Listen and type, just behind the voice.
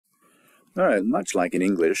All right, much like in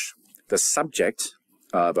English, the subject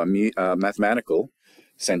of a mathematical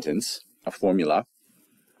sentence, a formula,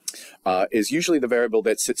 is usually the variable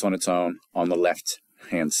that sits on its own on the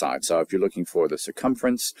left-hand side. So if you're looking for the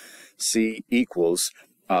circumference, C equals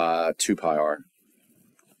 2 pi r,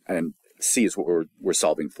 and C is what we're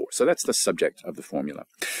solving for. So that's the subject of the formula.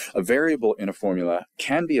 A variable in a formula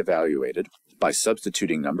can be evaluated by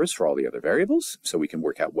substituting numbers for all the other variables, so we can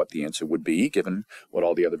work out what the answer would be given what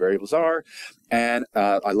all the other variables are. And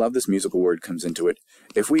I love this musical word comes into it.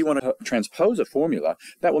 If we want to transpose a formula,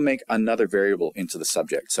 that will make another variable into the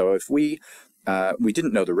subject. So if we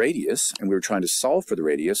didn't know the radius and we were trying to solve for the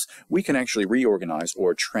radius, we can actually reorganize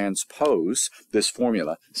or transpose this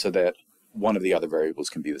formula so that one of the other variables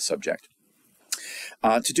can be the subject.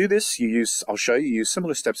 To do this, I'll show you use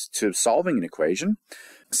similar steps to solving an equation,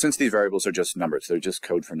 since these variables are just numbers, they're just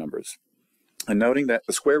code for numbers. And noting that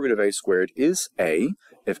the square root of a squared is a,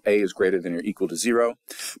 if a is greater than or equal to 0,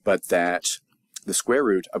 but that the square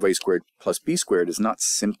root of a squared plus b squared is not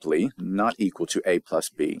simply not equal to a plus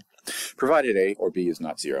b, provided a or b is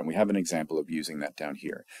not 0. And we have an example of using that down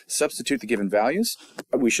here. Substitute the given values.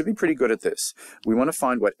 We should be pretty good at this. We want to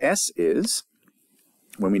find what s is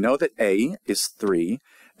when we know that a is 3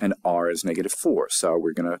 and r is -4. So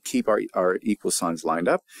we're going to keep our equal signs lined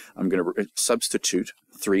up. I'm going to substitute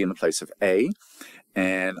 3 in the place of a,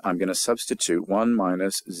 and I'm going to substitute 1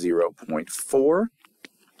 minus 0.4,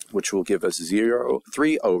 which will give us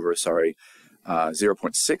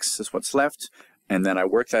 0.6 is what's left. And then I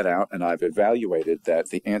work that out, and I've evaluated that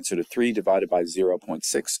the answer to 3 divided by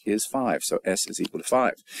 0.6 is 5. So s is equal to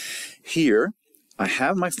 5. Here, I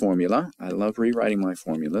have my formula. I love rewriting my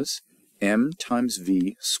formulas. M times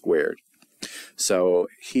v squared. So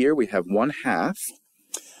here we have 1/2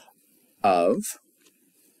 of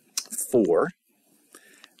 4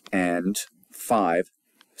 and 5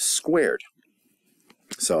 squared.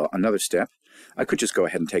 So another step. I could just go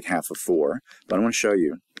ahead and take half of 4, but I want to show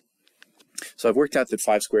you. So I've worked out that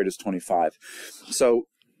 5 squared is 25. So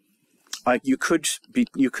you could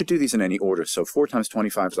do these in any order. So 4 times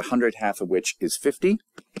 25 is 100, half of which is 50.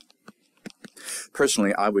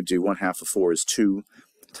 Personally, I would do 1/2 of 4 is 2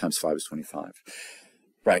 times 5 is 25.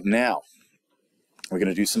 Right, now, we're going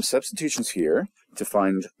to do some substitutions here to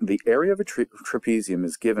find the area of a trapezium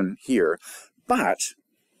is given here, but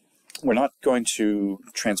we're not going to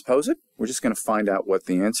transpose it. We're just going to find out what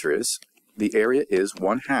the answer is. The area is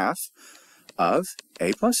 1/2 of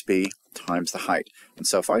a plus b times the height. And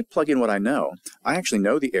so if I plug in what I know, I actually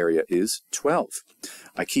know the area is 12.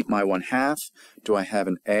 I keep my 1/2. Do I have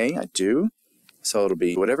an a? I do. So it'll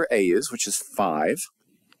be whatever a is, which is 5,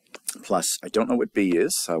 plus I don't know what b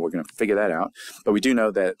is, so we're going to figure that out. But we do know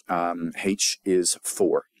that h is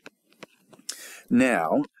 4.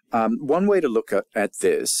 Now, one way to look at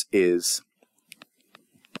this is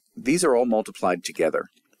these are all multiplied together.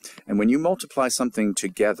 And when you multiply something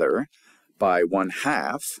together by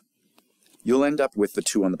 1/2, you'll end up with the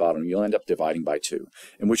 2 on the bottom. You'll end up dividing by 2,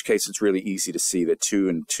 in which case it's really easy to see that 2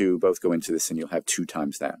 and 2 both go into this, and you'll have 2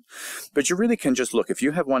 times that. But you really can just look. If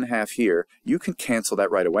you have 1/2 here, you can cancel that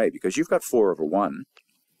right away because you've got 4 over 1,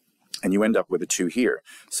 and you end up with a 2 here.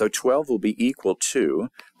 So 12 will be equal to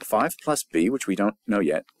 5 plus b, which we don't know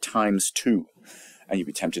yet, times 2. And you'd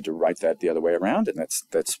be tempted to write that the other way around, and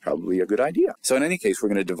that's probably a good idea. So in any case, we're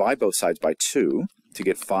going to divide both sides by 2 to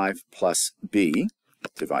get 5 plus b.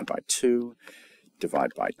 Divide by 2,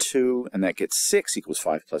 divide by 2, and that gets 6 equals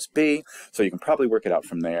 5 plus b. So you can probably work it out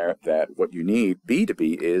from there that what you need b to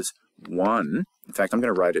be is 1. In fact, I'm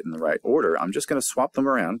going to write it in the right order. I'm just going to swap them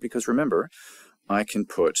around because remember, I can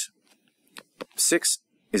put 6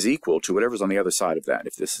 is equal to whatever's on the other side of that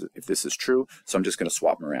if this is true. So I'm just going to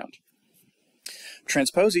swap them around.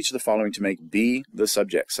 Transpose each of the following to make b the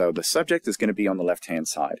subject. So the subject is going to be on the left-hand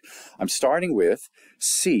side. I'm starting with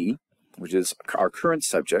c, which is our current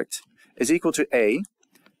subject, is equal to a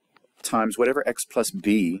times whatever x plus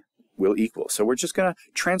b will equal. So we're just going to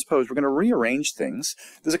transpose, we're going to rearrange things.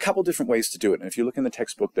 There's a couple different ways to do it. And if you look in the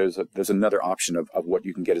textbook, there's another option of what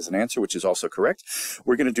you can get as an answer, which is also correct.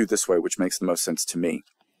 We're going to do it this way, which makes the most sense to me.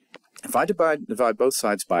 If I divide both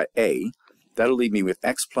sides by a, that'll leave me with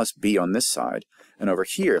x plus b on this side. And over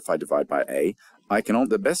here, if I divide by a,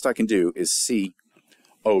 the best I can do is c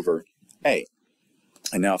over a.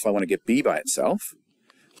 And now if I want to get b by itself,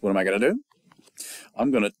 what am I going to do?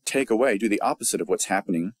 I'm going to do the opposite of what's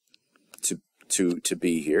happening to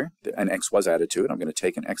b here. An x was added to it. I'm going to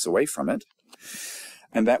take an x away from it.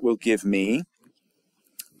 And that will give me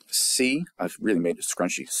c, I've really made it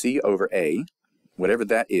scrunchy, c over a, whatever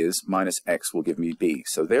that is, minus x will give me b.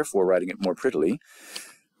 So therefore, writing it more prettily,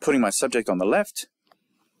 putting my subject on the left,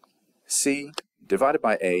 c divided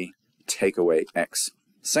by a, take away x.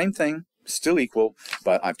 Same thing, still equal,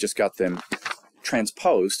 but I've just got them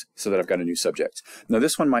transposed so that I've got a new subject. Now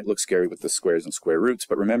this one might look scary with the squares and square roots,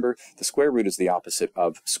 but remember, the square root is the opposite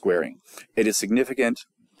of squaring. It is significant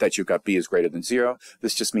that you've got b is greater than 0.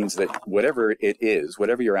 This just means that whatever it is,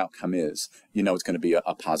 whatever your outcome is, you know it's going to be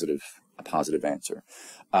a positive answer.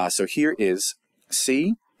 So here is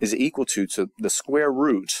c is equal to the square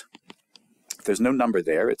root. If there's no number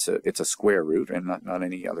there, it's a square root and not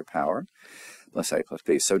any other power, plus a plus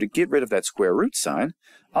b. So to get rid of that square root sign,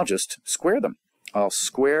 I'll just square them. I'll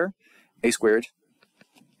square a squared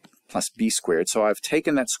plus b squared. So I've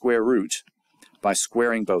taken that square root by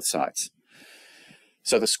squaring both sides.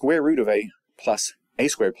 So the square root of a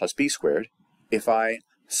squared plus b squared, if I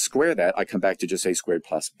square that, I come back to just a squared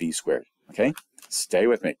plus b squared. Okay? Stay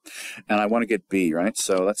with me. And I want to get b, right?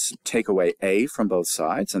 So let's take away a from both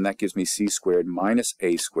sides, and that gives me c squared minus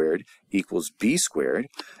a squared equals b squared.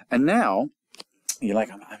 And now, you're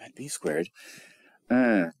like, I'm at b squared.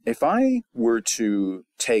 If I were to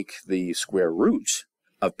take the square root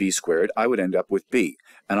of b squared, I would end up with b.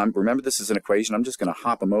 And remember, this is an equation. I'm just going to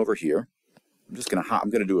hop them over here. I'm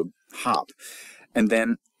going to do a hop. And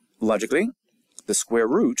then, logically, the square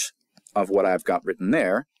root of what I've got written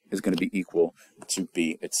there is going to be equal to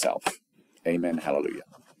b itself. Amen. Hallelujah.